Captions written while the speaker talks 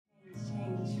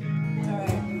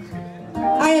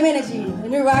I am energy, the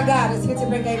new rock God is here to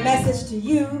bring a message to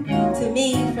you, to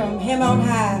me, from him on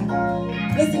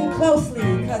high. Listen closely,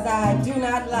 cause I do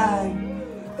not lie.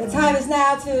 The time is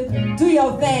now to do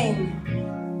your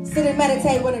thing. Sit and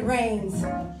meditate when it rains.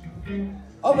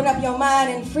 Open up your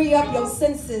mind and free up your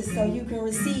senses so you can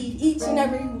receive each and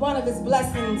every one of his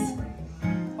blessings.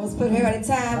 I was put here at a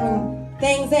time when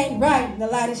things ain't right and the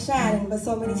light is shining, but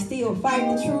so many still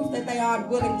fight the truth that they aren't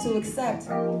willing to accept.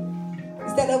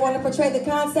 Instead, they want to portray the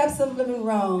concepts of living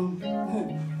wrong.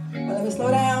 But let me slow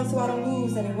down so I don't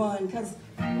lose anyone, because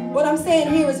what I'm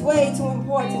saying here is way too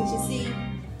important, you see.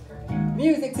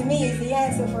 Music to me is the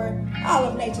answer for all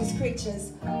of nature's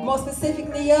creatures, more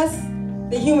specifically us,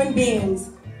 the human beings.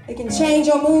 It can change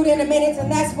your mood in a minute,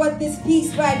 and that's what this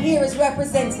piece right here is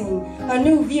representing, a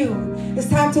new view. It's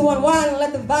time to unwind and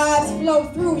let the vibes flow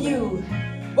through you.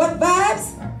 What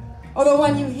vibes? Or the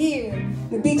one you hear,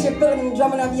 the beat you're feeling and the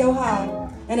drumming of your heart,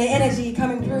 and the energy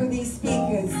coming through these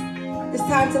speakers. It's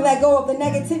time to let go of the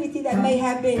negativity that may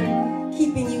have been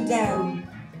keeping you down.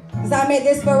 Because I made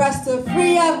this for us to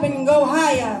free up and go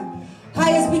higher,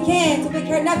 high as we can, till we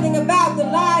care nothing about the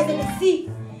lies and deceit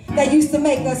that used to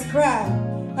make us cry.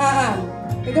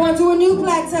 We're going to a new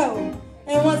plateau,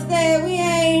 and once there, we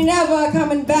ain't never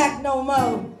coming back no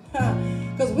more.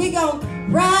 Because we gonna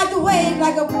ride the wave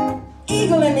like a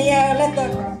eagle in the air and let the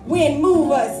wind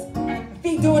move us.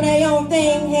 Feet doing their own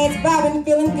thing, heads bobbing,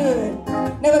 feeling good.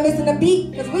 Never missing a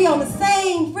beat, because we on the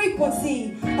same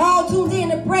frequency. All tuned in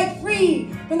to break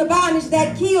free from the bondage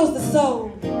that kills the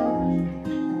soul.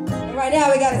 And right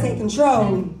now we gotta take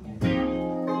control.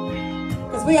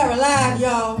 Because we are alive,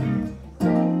 y'all.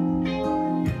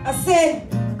 I said,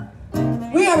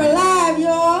 we are alive,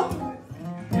 y'all.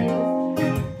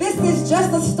 This is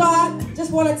just a start.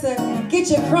 Just wanted to get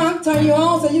you crunk, turn you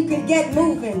on so you could get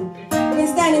moving. We've been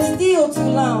standing still too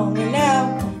long, and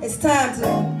now it's time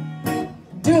to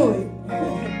do it.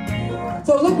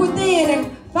 So look within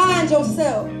and find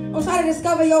yourself. Don't try to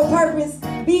discover your purpose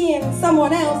being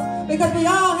someone else, because we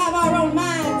all have our own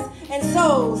minds and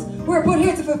souls. We're put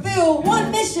here to fulfill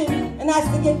one mission, and that's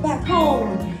to get back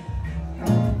home.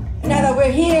 And now that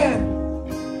we're here,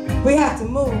 we have to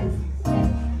move.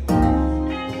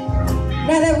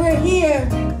 Now that we're here,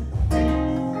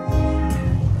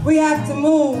 we have to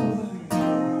move.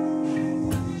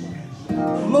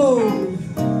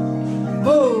 Move,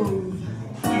 move,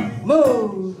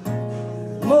 move,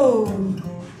 move.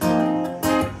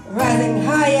 Rising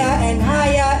higher and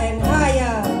higher and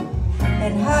higher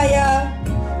and higher.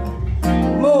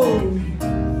 Move.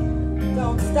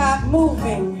 Don't stop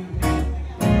moving.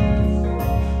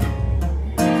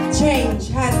 Change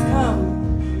has come.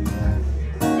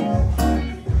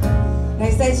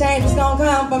 They say change is gonna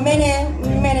come for many,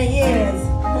 many years.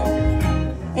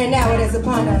 And now it is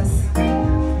upon us.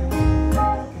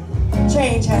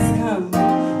 Change has come.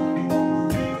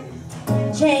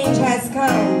 Change has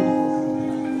come.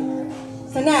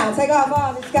 So now, take off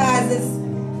all disguises.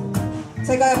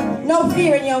 Take off no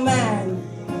fear in your mind.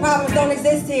 Problems don't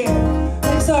exist here.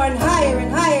 We're soaring higher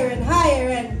and higher and higher,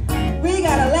 and we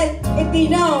gotta let it be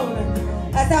known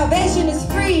that salvation is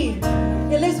free.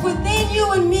 It lives within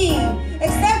you and me.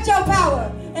 Accept your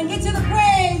power and get to the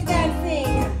praise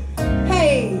dancing.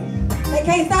 Hey, they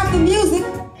can't stop the music,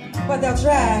 but they'll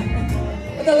try.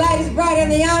 But the light is bright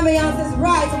and the ambiance is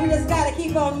right, so we just gotta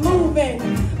keep on moving.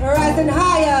 We're rising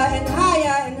higher and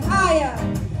higher and higher,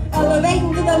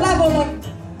 elevating to the level of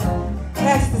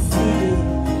ecstasy,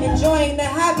 enjoying the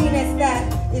happiness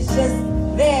that is just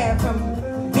there from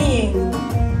being,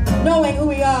 knowing who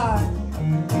we are.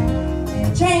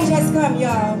 Change has come,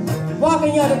 y'all. Walk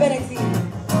in your divinity.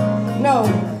 Know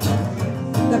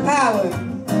the power,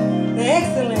 the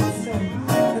excellence,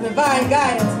 the divine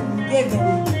guidance given.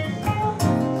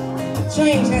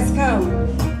 Change has come.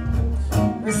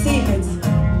 Receive it.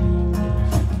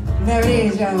 There it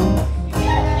is, y'all.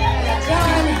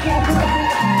 John,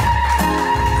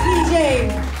 CJ.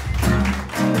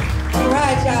 All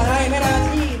right, y'all. I am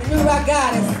NRG, the new rock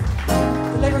goddess,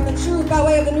 delivering the truth by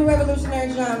way of the new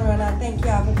revolutionary genre. And I thank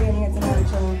y'all for being here tonight,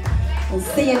 y'all. We'll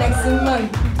see you next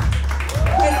month.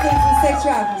 Blessings and safe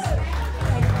travels.